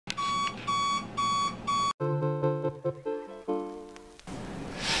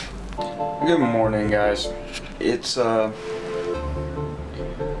Good morning, guys. It's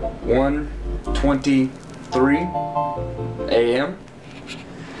 1:23 a.m.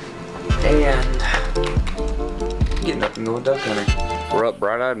 and getting up and going duck hunting. We're up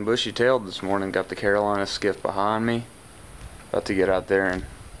bright-eyed and bushy-tailed this morning. Got the Carolina skiff behind me. About to get out there and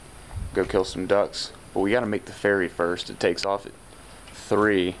go kill some ducks. But we got to make the ferry first. It takes off at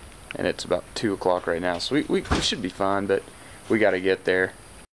 3 and it's about 2 o'clock right now. So we should be fine, but we got to get there.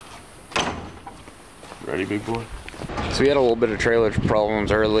 Ready, big boy? So we had a little bit of trailer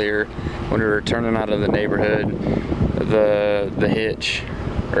problems earlier when we were turning out of the neighborhood. The hitch,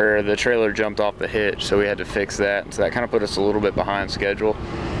 or the trailer jumped off the hitch, so we had to fix that. So that kind of put us a little bit behind schedule.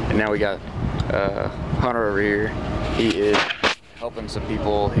 And now we got Hunter over here. He is helping some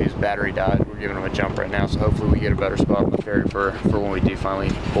people whose battery died. We're giving them a jump right now, so hopefully we get a better spot on the ferry for when we do finally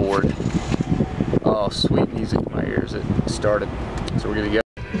board. Oh, sweet music in my ears. It started, so we're gonna go.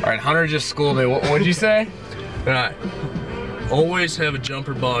 All right, Hunter just schooled me. What did you say? All right. Always have a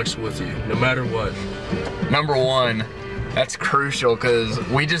jumper box with you, no matter what. Number one, that's crucial because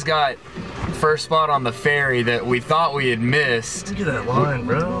we just got first spot on the ferry that we thought we had missed. Look at that line,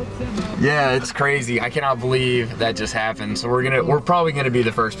 bro. Yeah, it's crazy. I cannot believe that just happened. So we're probably gonna be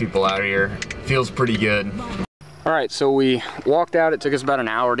the first people out here. Feels pretty good. All right, so we walked out. It took us about an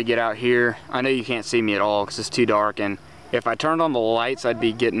hour to get out here. I know you can't see me at all because it's too dark, and if I turned on the lights, I'd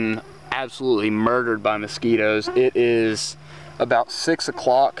be getting absolutely murdered by mosquitoes. It is about 6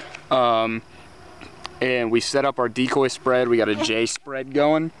 o'clock, and we set up our decoy spread. We got a J spread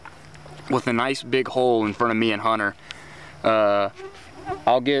going with a nice big hole in front of me and Hunter. I'll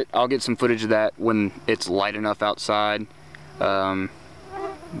get some footage of that when it's light enough outside,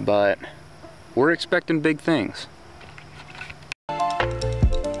 but we're expecting big things.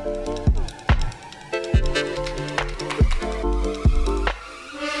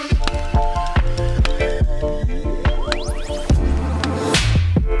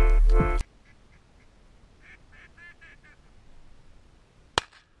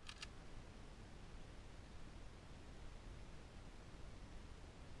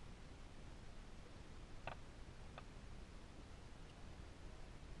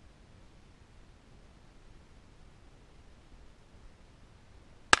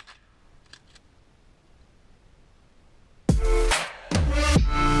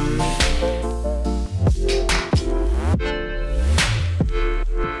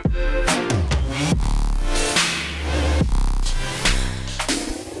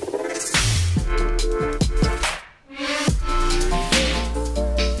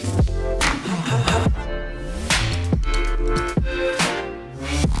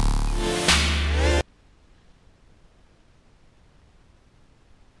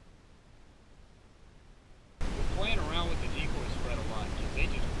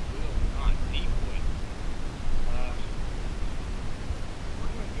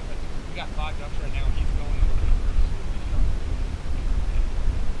 We got 5 ducks right now, and he's going over the first.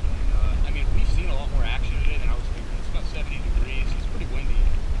 And, I mean, we've seen a lot more action today than I was figuring. It's about 70 degrees. It's pretty windy,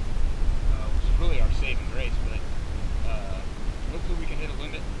 which is really our saving grace. But hopefully we can hit a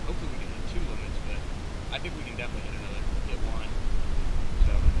limit. Hopefully we can hit 2 limits. But I think we can definitely hit another, get 1.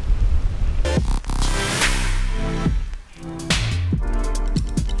 So.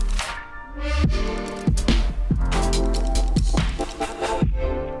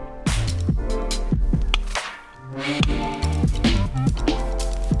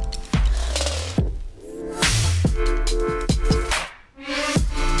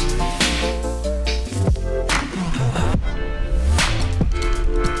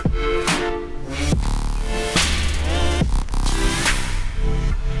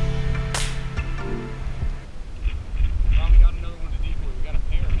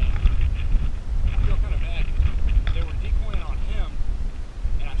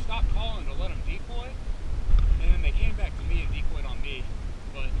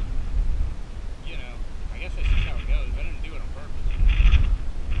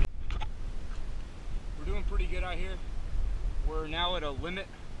 Pretty good out here. We're now at a limit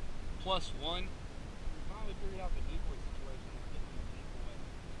 +1. We finally figured out the decoy situation.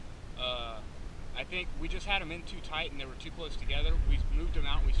 I think we just had them in too tight and they were too close together. We moved them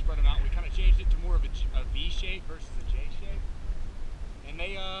out, we spread them out. We kind of changed it to more of a V shape versus a J shape. And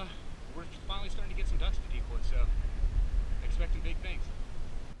we're finally starting to get some ducks to decoy, so expecting big things.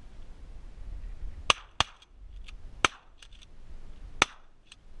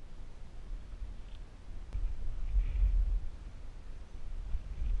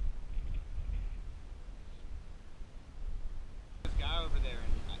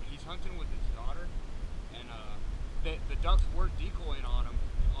 Hunting with his daughter, and the ducks were decoying on him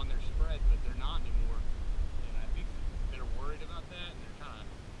on their spread, but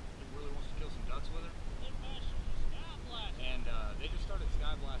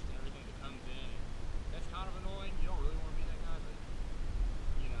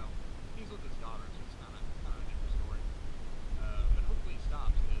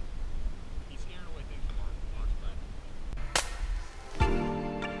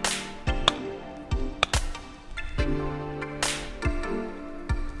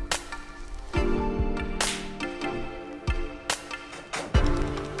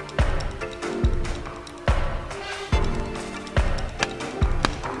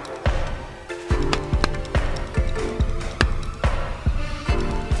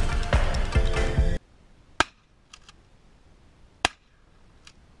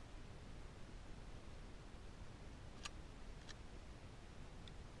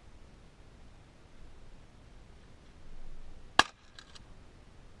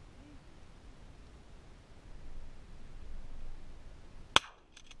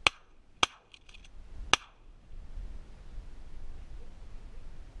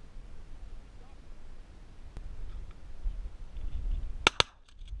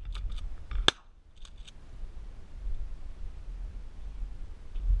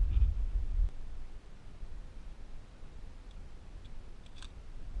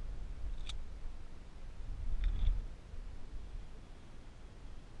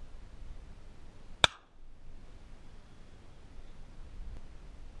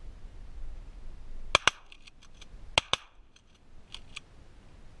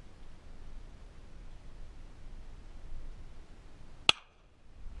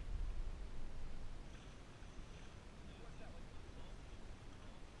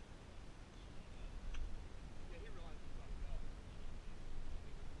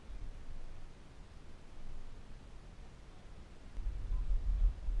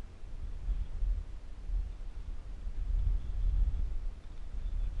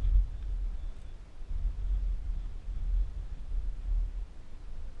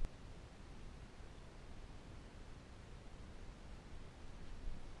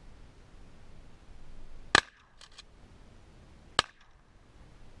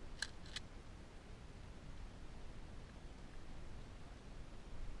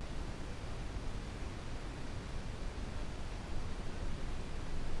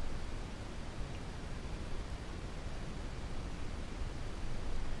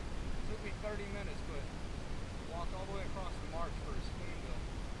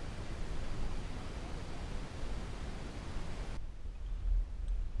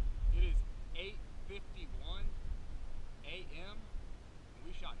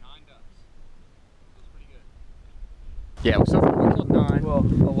Yeah, so far we killed 9. Well,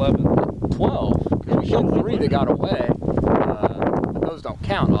 11. 12. We killed 3 that got away. But those don't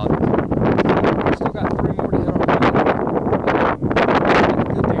count, obviously. We still got 3 more to hit on.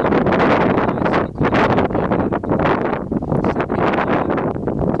 Good day.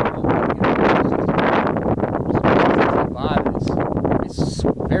 It's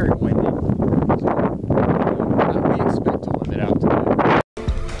very windy. So we expect to limit out to that.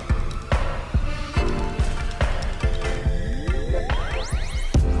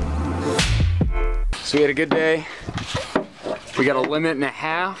 So we had a good day. We got a limit and a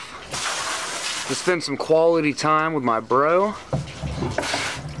half to spend some quality time with my bro,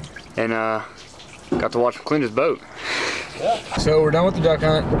 and got to watch him clean his boat. Yeah. So we're done with the duck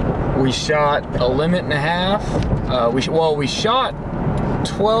hunt. We shot a limit and a half. We shot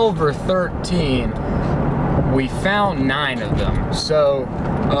 12 or 13. We found 9 of them. So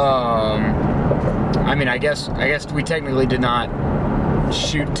I mean, I guess we technically did not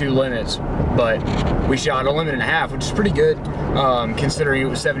shoot 2 limits, but we shot a limit and a half, which is pretty good, considering it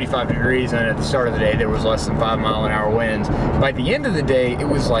was 75 degrees and at the start of the day there was less than 5-mile-an-hour winds. By the end of the day it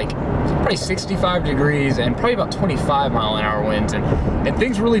was like probably 65 degrees and probably about 25-mile-an-hour winds, and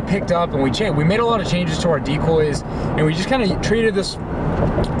things really picked up, and we made a lot of changes to our decoys, and we just kind of treated this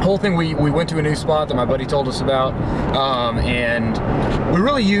whole thing. We went to a new spot that my buddy told us about, and we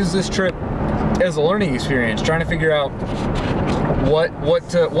really used this trip as a learning experience, trying to figure out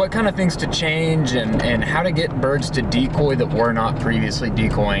what kind of things to change and how to get birds to decoy that were not previously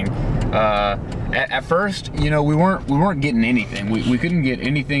decoying. At first, you know, we weren't getting anything. We couldn't get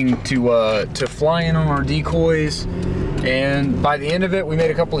anything to fly in on our decoys, and by the end of it, we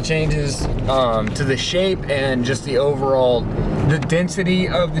made a couple of changes to the shape and just the overall density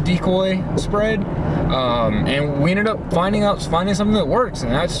of the decoy spread. And we ended up finding something that works,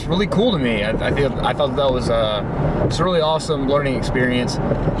 and that's really cool to me. I thought that was it's a really awesome learning experience.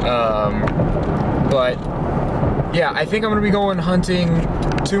 But yeah, I think I'm gonna be going hunting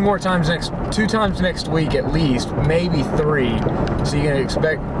 2 times next week at least, maybe 3. So you're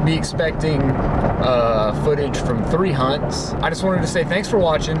gonna be expecting footage from 3 hunts. I just wanted to say thanks for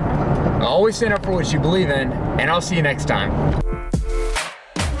watching. Always stand up for what you believe in, and I'll see you next time.